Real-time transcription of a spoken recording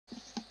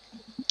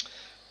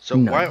So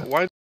No.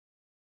 why?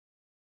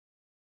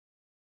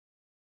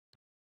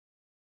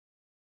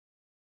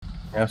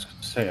 I was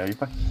gonna say, are you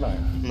fucking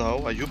blind?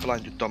 No, are you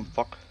blind, you dumb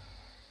fuck?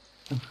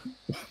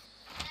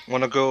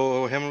 Wanna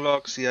go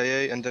Hemlock,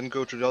 CIA, and then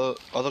go to the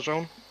other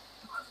zone?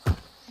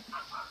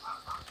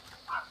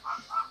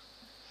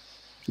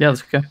 Ja, det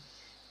tycker jag.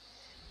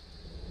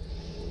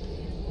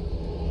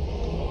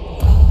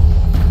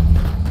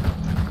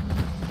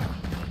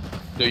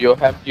 Do you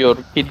have your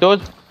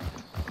kiddos,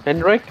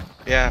 Henrik?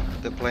 Yeah,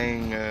 they're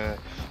playing.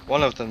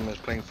 One of them is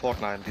playing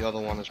Fortnite, the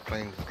other one is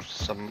playing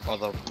some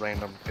other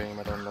random game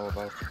I don't know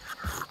about.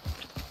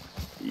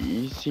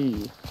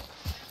 Easy.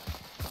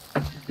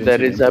 Genshin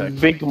There is a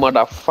Impact. big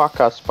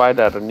motherfucker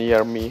spider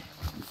near me.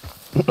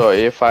 So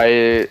if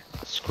I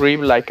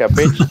scream like a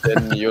bitch,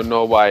 then you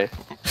know why.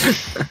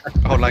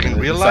 Oh, like in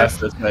real life?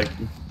 Disaster attack.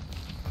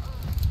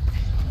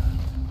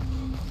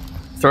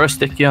 Throw a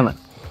sticky on it.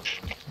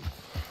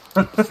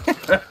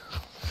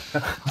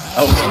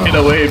 I'll get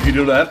away if you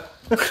do that.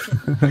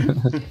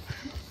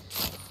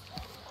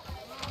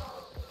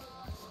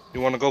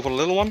 You wanna go for the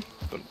little one?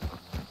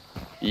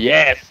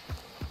 Yes!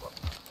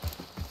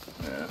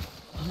 Yeah.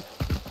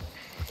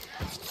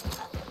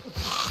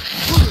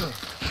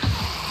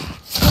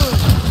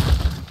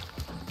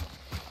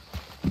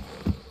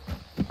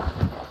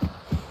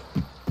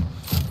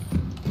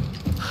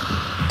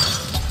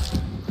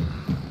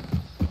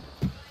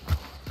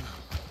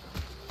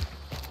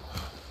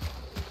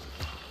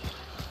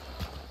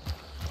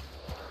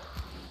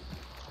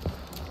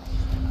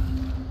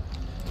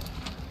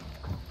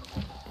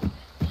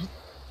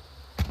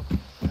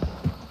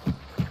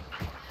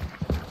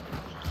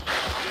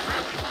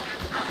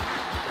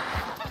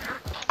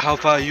 How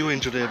far are you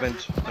into the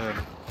event,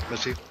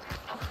 Masih?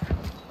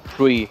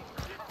 3.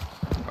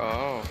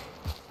 Oh.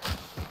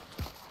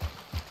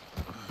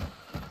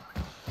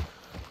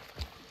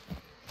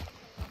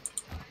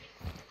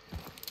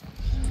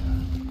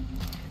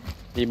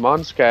 I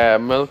morgen skal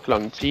jeg med kl.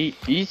 10.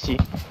 Easy.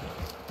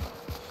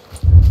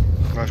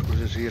 Nå, jeg skulle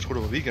til at sige, jeg troede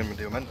det var weekend, men det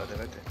er jo mandag, det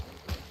er rigtigt.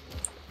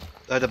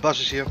 The bus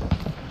is here.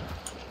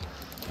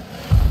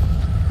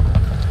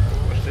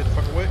 Stay the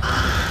fuck away.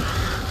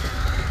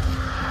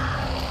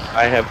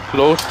 I have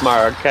closed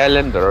my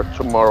calendar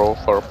tomorrow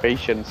for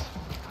patients,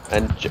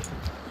 and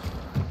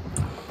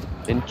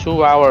in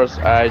 2 hours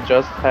I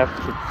just have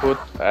to put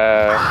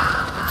a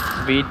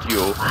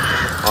video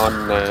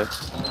on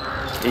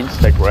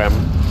Instagram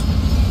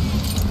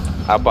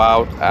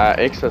about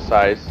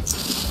exercise,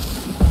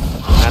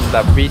 and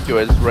the video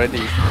is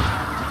ready.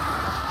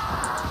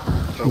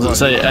 So Does it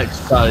say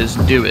exercise,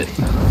 do it?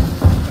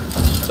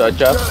 So I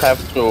just have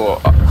to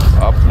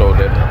upload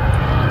it,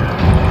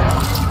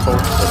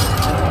 post it.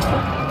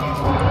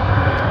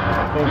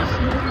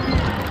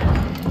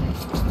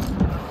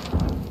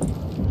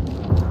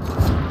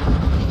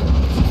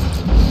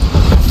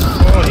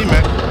 Oh, he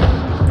met.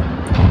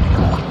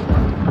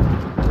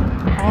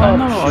 Oh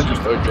no, I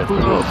just urgent.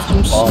 pulled up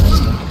some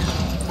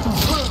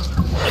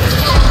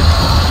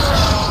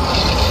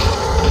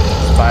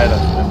Spider.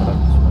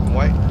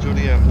 White to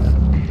the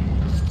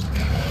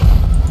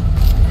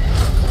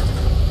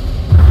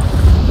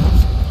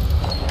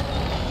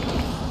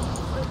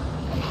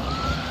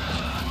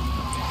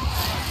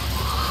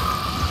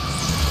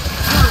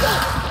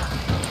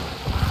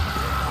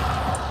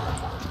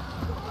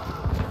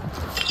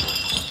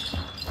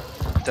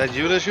Is that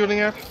you they're shooting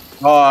at?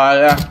 Oh,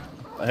 yeah.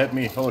 That hit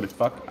me. Holy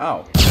fuck.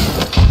 Ow.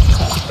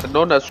 Er der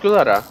nogen, der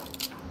skyder dig?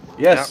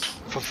 Yes. Yeah,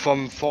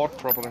 from Fort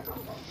probably.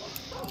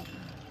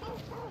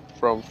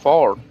 From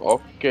Ford?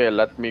 Okay,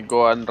 let me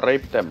go and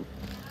rape them.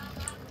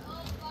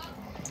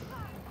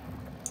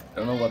 I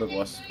don't know what it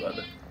was, but...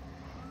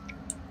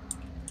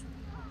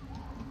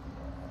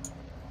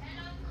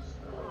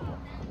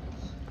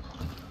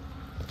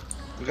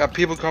 We got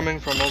people coming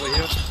from over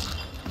here.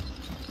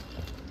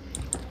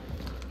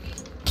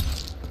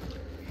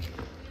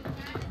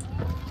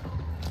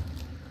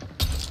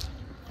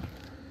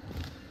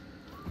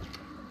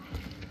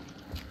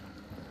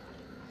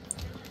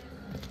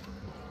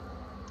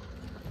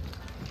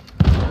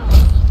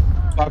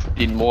 Fuck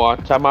din mor,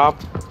 tag mig op.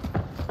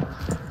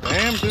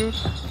 Damn, dude.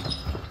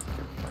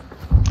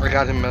 I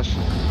got him, Mads.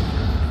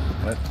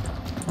 What?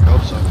 I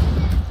hope so.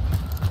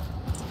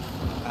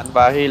 Han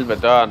var helt ved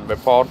døren, ved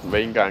porten ved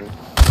indgangen.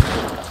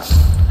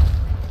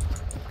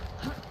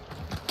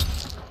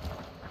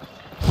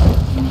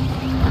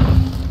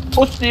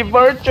 Pussy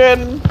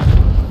virgin!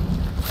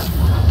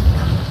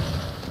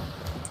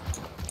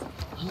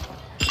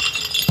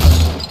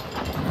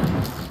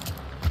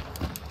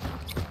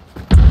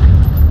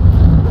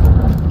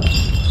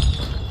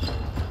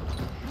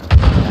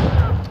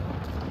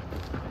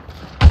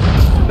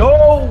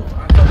 No!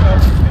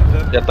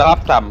 Jeg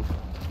dræbte ham.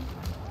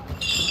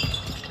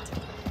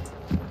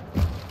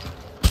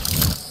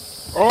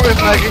 Oh,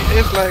 it's laggy,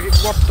 it's laggy.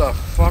 What the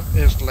fuck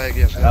is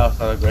laggy? That was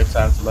not a great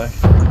time to lag.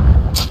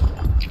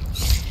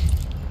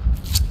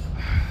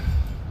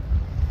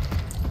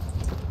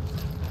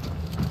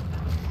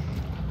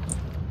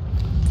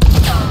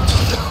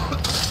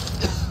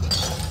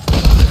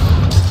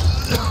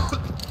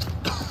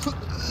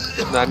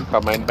 Den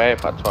kommer ind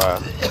bagfra, tror jeg.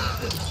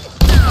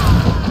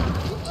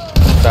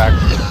 Tak.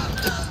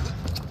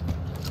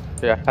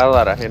 Jeg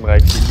hader dig,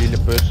 Henrik, din lille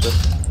bøsse.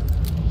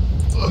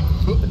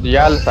 De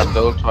er alle sammen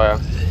døde, tror jeg.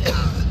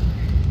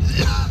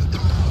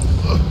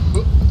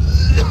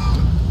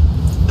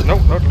 No,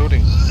 not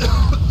looting.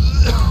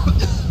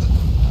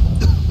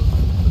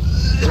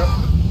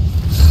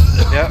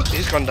 Yeah,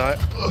 he's gonna die.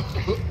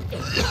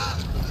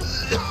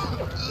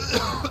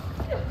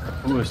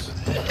 Who is?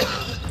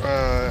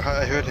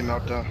 I heard him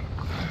out there.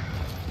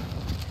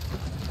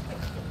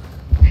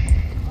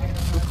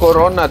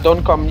 Corona,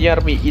 don't come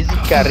near me, easy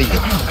carry.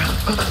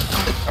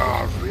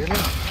 Oh, really?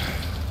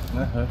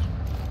 I heard.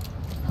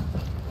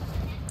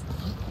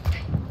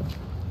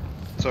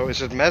 So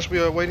is it Mads we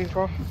are waiting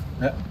for?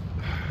 Yeah.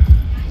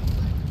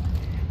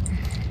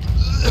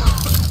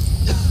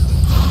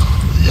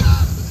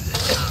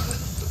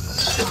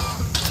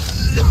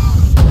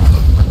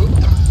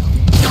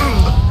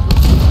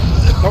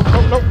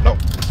 No.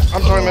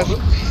 I'm sorry, Mads.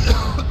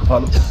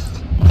 Follow.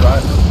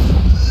 Right.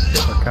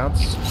 That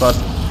counts, but...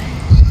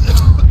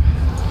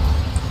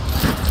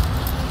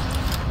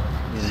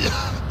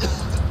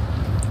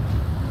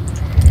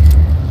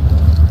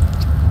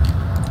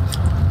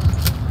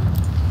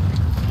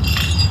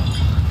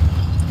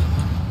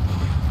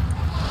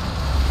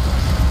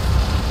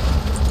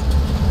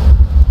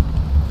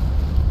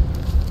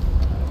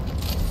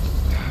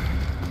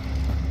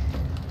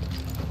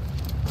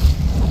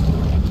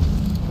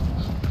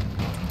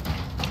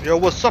 Yo,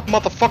 what's up,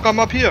 motherfucker? I'm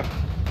up here.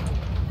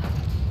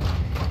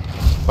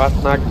 Bare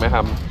snak med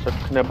ham, så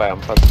knæpper jeg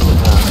ham fra siden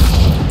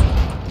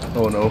her.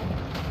 Oh no.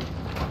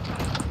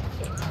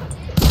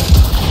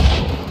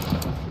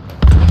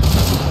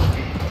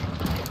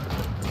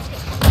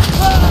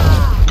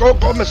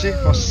 Go, Masih.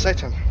 Oh,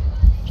 Satan.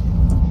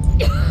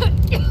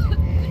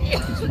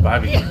 He's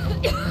surviving.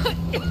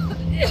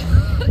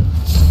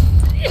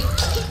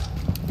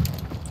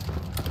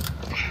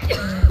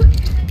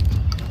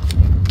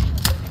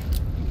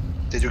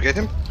 Did you get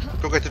him?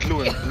 Go get the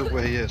clue and look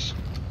where he is.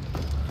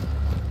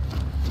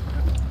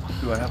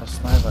 Do I have a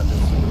sniper in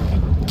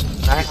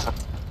this?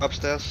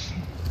 Upstairs.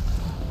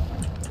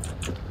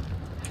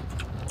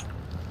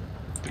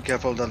 Be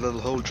careful of that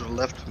little hole to the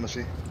left,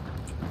 Masih.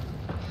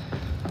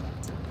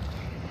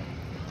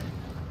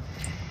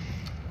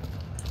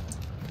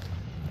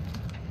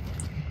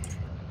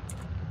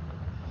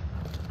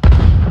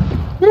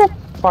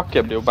 Fuck,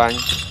 jeg blev bange.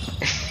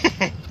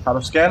 Har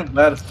du scan?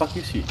 Where the fuck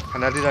is he?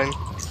 Han er lige derinde.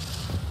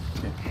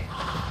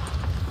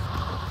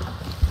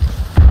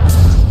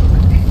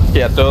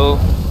 Jeg er død.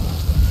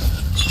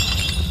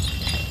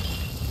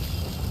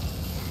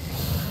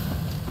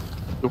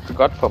 Du kan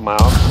godt få mig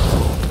op.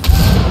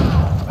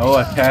 Oh,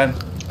 I can.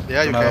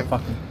 Yeah, you can.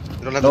 Fucking...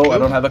 You don't have No, the clue? I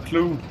don't have a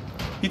clue.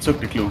 He took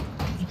the clue.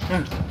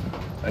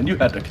 And you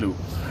had the clue.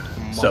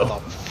 So.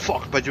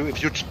 Fuck, but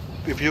if you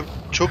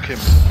took him,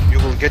 you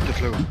will get the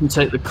clue. You can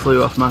take the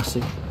clue off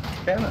Masih.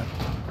 Can I?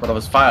 But I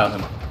was fire on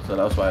him, so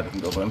that was why I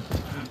didn't go for him.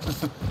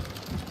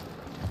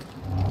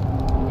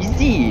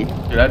 Easy.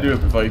 Did I do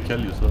it before you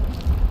kill yourself?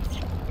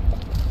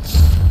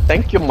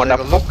 Thank you,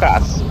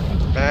 motherfuckers.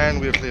 Man,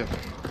 we're clear.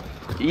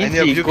 Any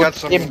of Easy, you good got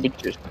some? game,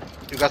 bitches.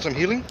 You got some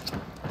healing?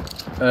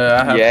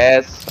 I have.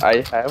 Yes,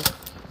 I have.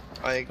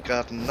 I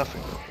got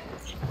nothing.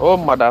 Oh,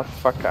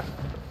 motherfucker.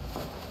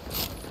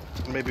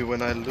 Maybe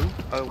when I loot,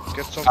 I'll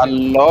get something.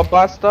 Hello,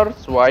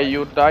 bastards. Why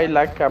you die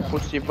like a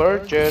pussy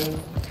virgin?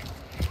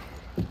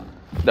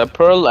 The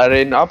pearl are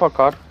in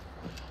uppercut.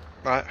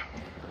 Right.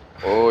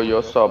 Oh,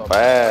 you're so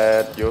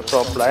bad. You're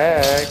so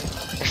black.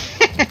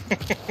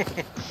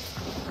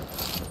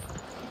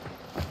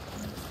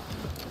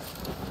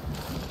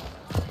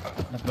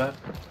 Not bad.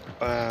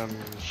 Um,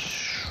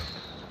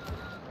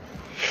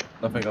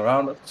 Nothing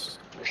around us.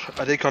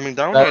 are they coming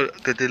down or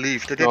did they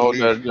leave? They didn't No,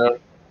 leave. they're...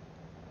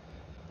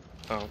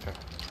 Oh, okay.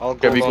 I'll go.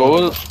 Can we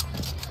along.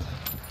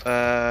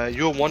 go?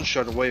 You're one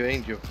shot away,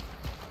 ain't you?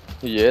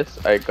 Yes,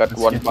 I got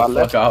Let's one get bar the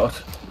left. fuck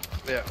out.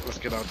 Yeah, let's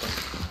get out then.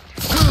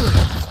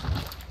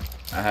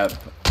 I have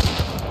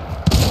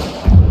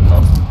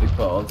lost the big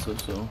bar also,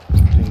 so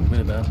doing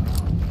really bad.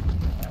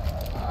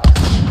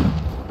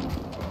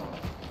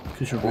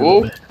 Because you're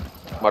Oh, really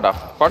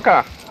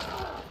motherfucker.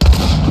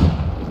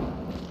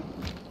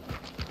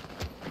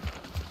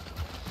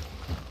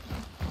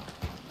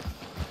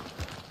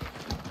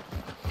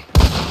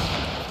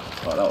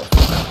 Oh, that was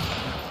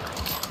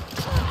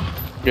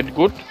Get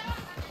good.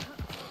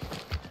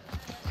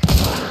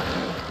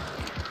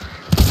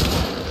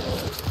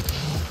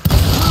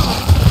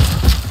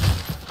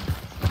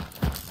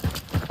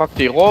 Fuck,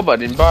 de råber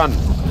dine børn.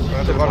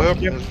 Ja, det var det hørt.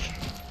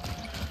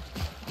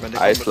 Men det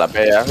Ej, slap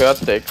af, jeg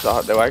hørte det ikke, så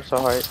det var ikke så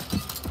højt.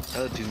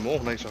 Ja, din mor,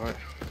 hun er ikke så høj.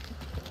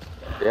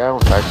 Det er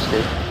hun faktisk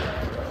ikke.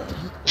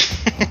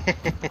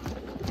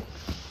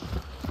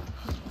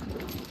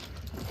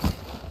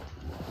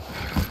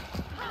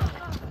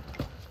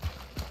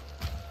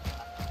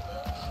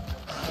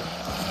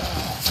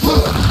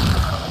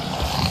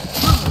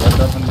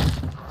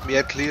 Vi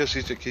er clear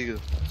sidst jeg kiggede.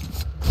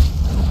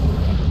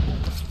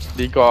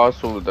 De går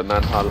også ud den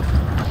anden halv.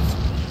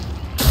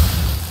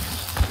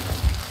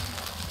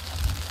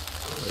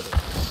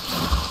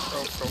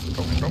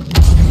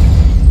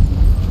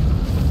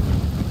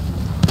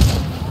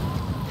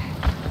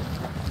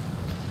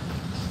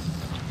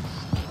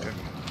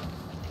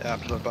 Ja,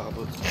 absolut bare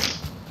ud.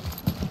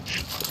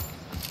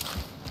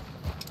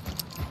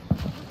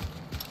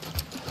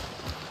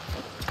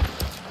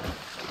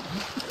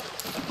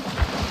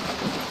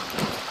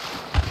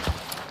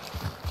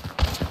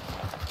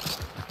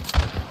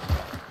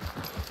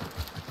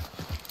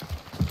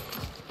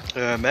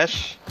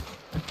 Mads,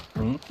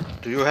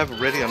 do you have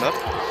ready or not?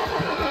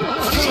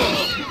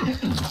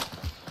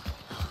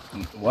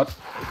 What?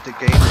 The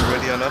game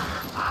ready or not?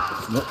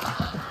 No.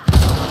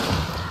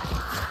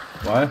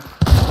 Why?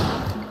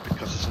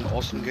 Because it's an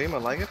awesome game, I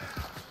like it.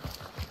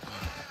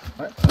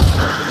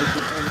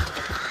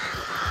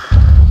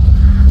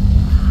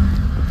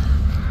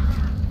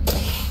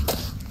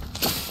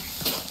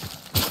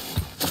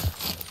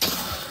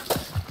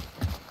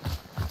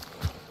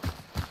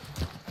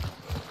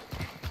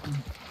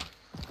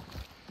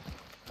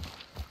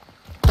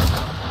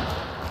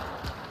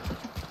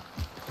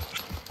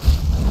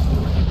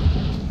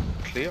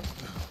 Clear.